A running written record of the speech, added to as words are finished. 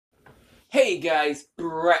Hey guys,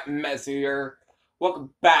 Brett Messer here.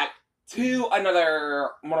 Welcome back to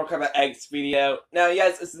another Mortal Kombat X video. Now,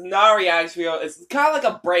 yes, it's not a reaction video. It's kind of like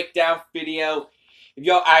a breakdown video. If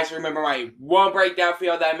y'all actually remember my one breakdown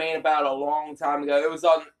video that I made about a long time ago, it was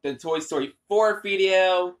on the Toy Story 4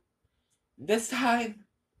 video. This time,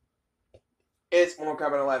 it's Mortal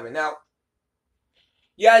Kombat 11. Now,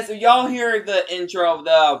 yes, if y'all hear the intro of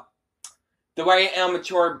the Rated M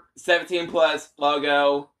Mature 17 Plus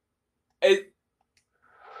logo, it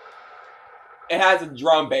has a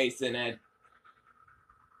drum bass in it.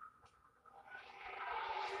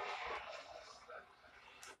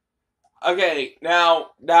 Okay,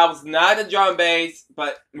 now, that was not a drum bass,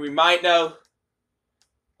 but we might know,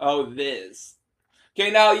 this.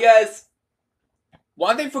 Okay, now, yes,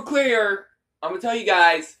 one thing for clear, I'm going to tell you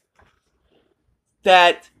guys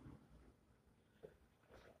that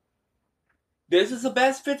this is the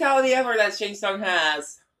best fatality ever that Shang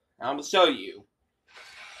has. I'm going to show you.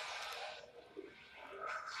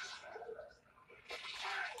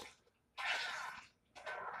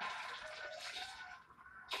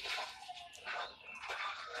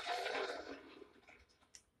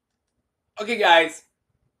 Okay, guys.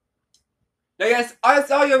 Now, yes, I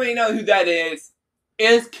saw you already know who that is.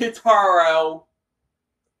 It's Kitaro.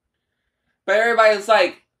 But everybody's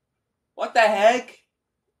like, what the heck?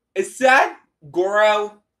 Is that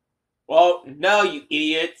Goro? Well, no, you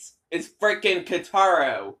idiots. It's freaking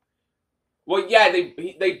Kitaro. Well, yeah,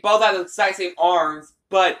 they both have the exact same arms,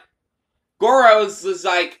 but Goro's is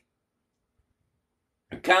like,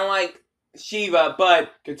 kind of like Shiva,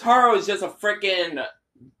 but Kitaro is just a freaking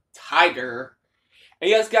tiger. And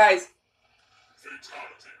yes, guys,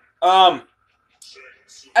 as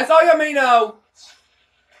all y'all may know,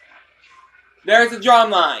 there's a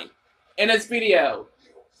drum line in this video.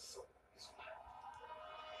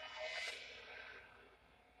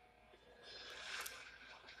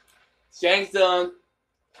 Shang Tsung,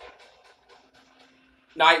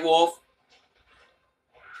 Nightwolf,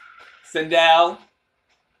 Sindel,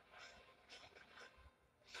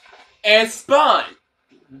 and Spawn.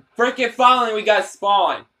 Freaking finally, we got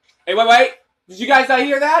Spawn. Hey, wait. Did you guys not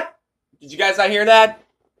hear that? Did you guys not hear that?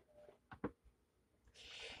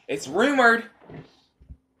 It's rumored.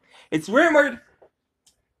 It's rumored.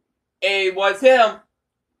 It was him.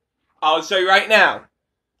 I'll show you right now.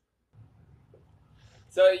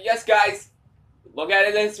 So, yes, guys. Look at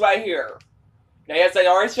it this right here. Now, yes, I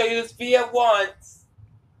already showed you this video once.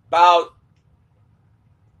 About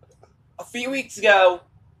a few weeks ago.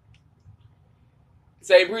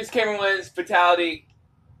 Say Bruce Cameron wins fatality,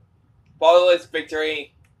 flawless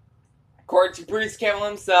victory. According to Bruce Cameron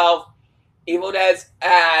himself, Evil Dead's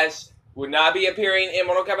Ash would not be appearing in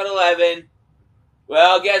Mortal Kombat 11.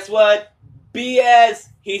 Well, guess what? BS,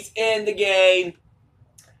 he's in the game.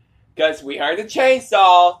 Because we heard the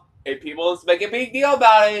chainsaw, and people make a big deal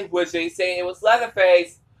about it, which they say it was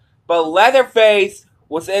Leatherface. But Leatherface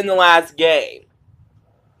was in the last game.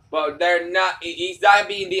 But they're not, he's not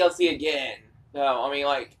being DLC again. No, I mean,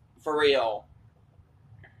 like, for real.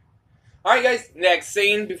 Alright, guys, next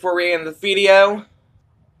scene before we end the video.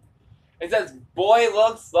 It says, boy,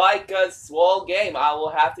 looks like a swole game. I will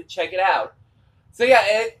have to check it out. So,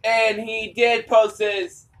 yeah, and he did post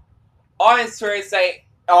this on his Twitter,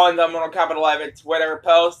 on the Mortal Kombat 11 Twitter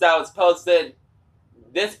post that was posted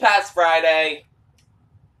this past Friday.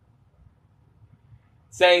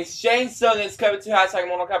 Saying, Shang Tsung is coming to hashtag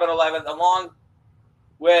Mortal Kombat 11 along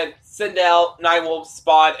with Sindel, Nightwolf,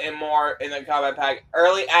 Spawn, and more in the combat pack.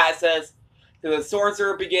 Early access to the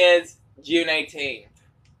Sorcerer begins June 18th.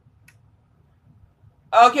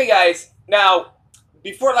 Okay, guys. Now,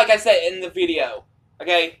 before, like I said in the video,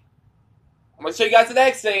 okay, I'm gonna show you guys the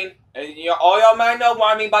next scene, and all y'all might know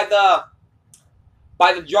what I mean by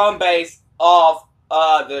the drum bass of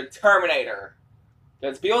the Terminator.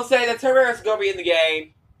 Because people say the Terminator is gonna be in the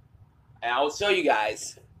game, and I will show you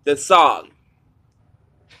guys the song.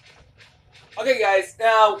 Okay, guys,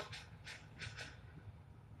 now,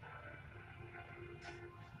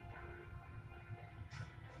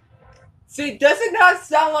 see, does it not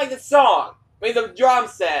sound like the song? I mean, the drum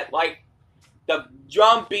set, like, the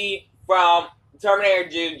drum beat from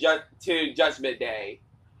Terminator to Judgment Day.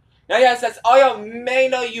 Now, yes, that's all y'all may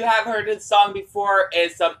know. You have heard this song before,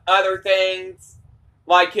 and some other things,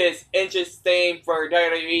 like his entrance theme for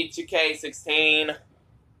WWE 2K16.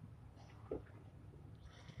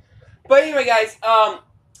 But anyway, guys,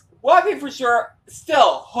 one thing for sure,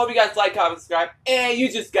 still, hope you guys like, comment, subscribe, and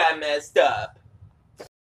you just got messed up.